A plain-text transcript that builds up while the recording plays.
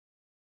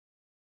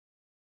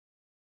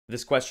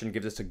This question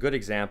gives us a good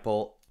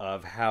example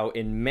of how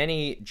in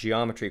many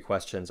geometry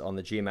questions on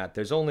the GMAT,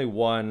 there's only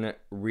one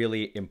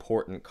really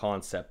important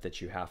concept that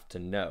you have to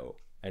know.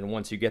 And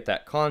once you get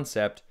that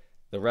concept,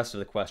 the rest of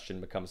the question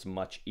becomes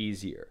much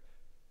easier.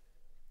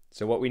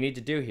 So what we need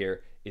to do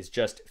here is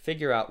just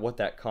figure out what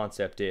that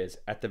concept is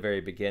at the very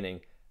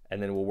beginning,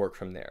 and then we'll work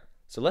from there.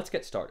 So let's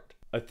get started.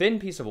 A thin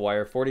piece of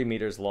wire 40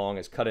 meters long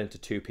is cut into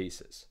two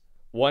pieces.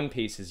 One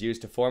piece is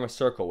used to form a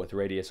circle with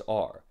radius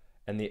r,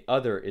 and the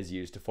other is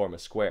used to form a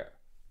square.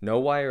 No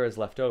wire is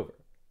left over.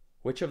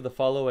 Which of the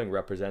following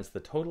represents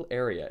the total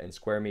area in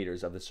square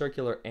meters of the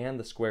circular and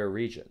the square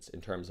regions in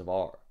terms of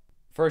r?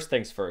 First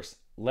things first,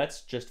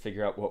 let's just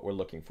figure out what we're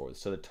looking for.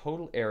 So the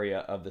total area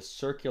of the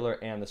circular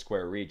and the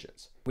square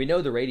regions. We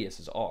know the radius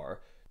is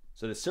r,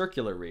 so the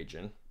circular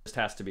region just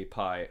has to be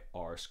pi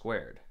r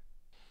squared.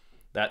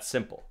 That's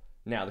simple.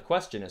 Now the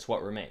question is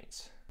what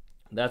remains.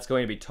 That's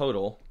going to be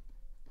total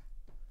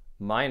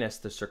minus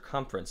the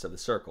circumference of the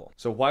circle.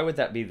 So why would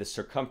that be the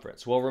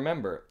circumference? Well,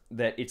 remember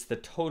that it's the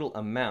total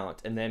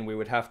amount, and then we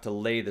would have to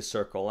lay the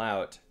circle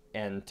out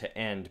end to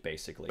end,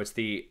 basically. It's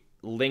the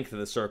length of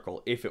the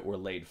circle if it were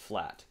laid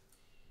flat.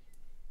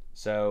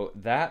 So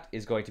that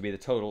is going to be the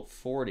total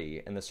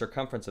 40, and the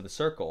circumference of the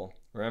circle,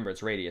 remember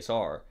it's radius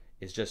r,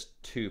 is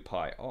just 2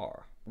 pi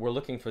r. We're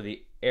looking for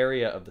the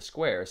area of the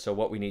square, so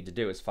what we need to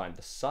do is find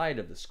the side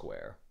of the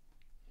square.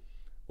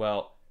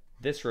 Well,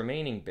 this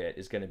remaining bit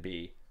is going to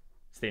be,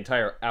 it's the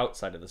entire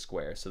outside of the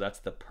square, so that's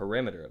the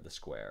perimeter of the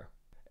square.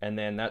 And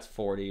then that's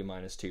 40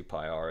 minus 2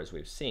 pi r, as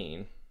we've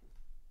seen.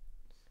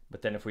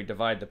 But then if we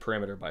divide the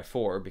perimeter by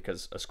 4,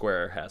 because a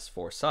square has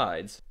 4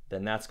 sides,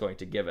 then that's going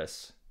to give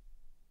us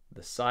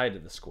the side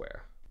of the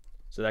square.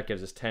 So that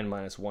gives us 10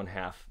 minus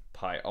 1/2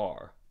 pi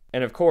r.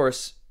 And of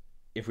course,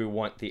 if we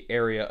want the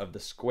area of the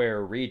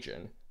square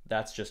region,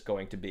 that's just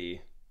going to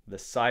be the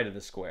side of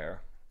the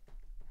square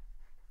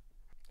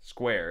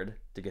squared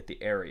to get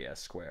the area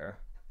square.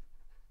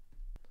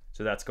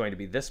 So that's going to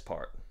be this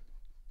part.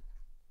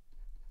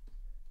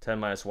 10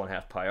 minus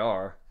 1/2 pi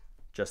r,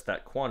 just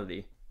that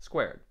quantity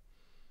squared.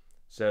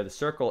 So the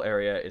circle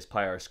area is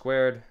pi r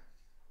squared.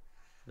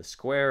 The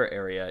square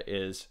area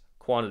is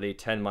quantity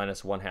 10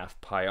 minus 1/2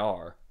 pi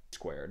r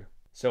squared.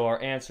 So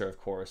our answer, of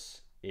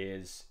course,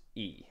 is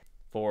E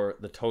for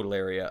the total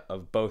area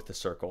of both the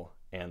circle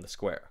and the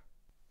square.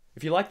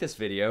 If you like this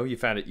video, you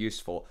found it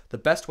useful, the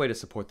best way to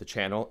support the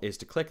channel is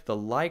to click the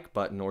like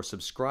button or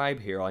subscribe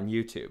here on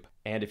YouTube.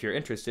 And if you're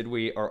interested,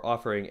 we are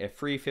offering a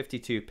free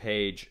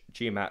 52-page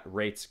GMAT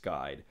rates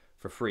guide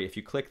for free if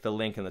you click the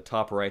link in the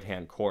top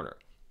right-hand corner.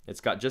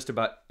 It's got just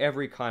about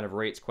every kind of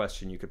rates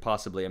question you could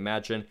possibly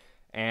imagine,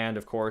 and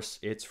of course,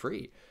 it's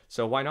free.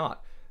 So why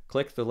not?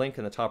 Click the link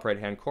in the top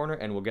right-hand corner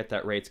and we'll get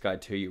that rates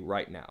guide to you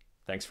right now.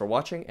 Thanks for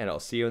watching, and I'll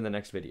see you in the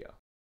next video.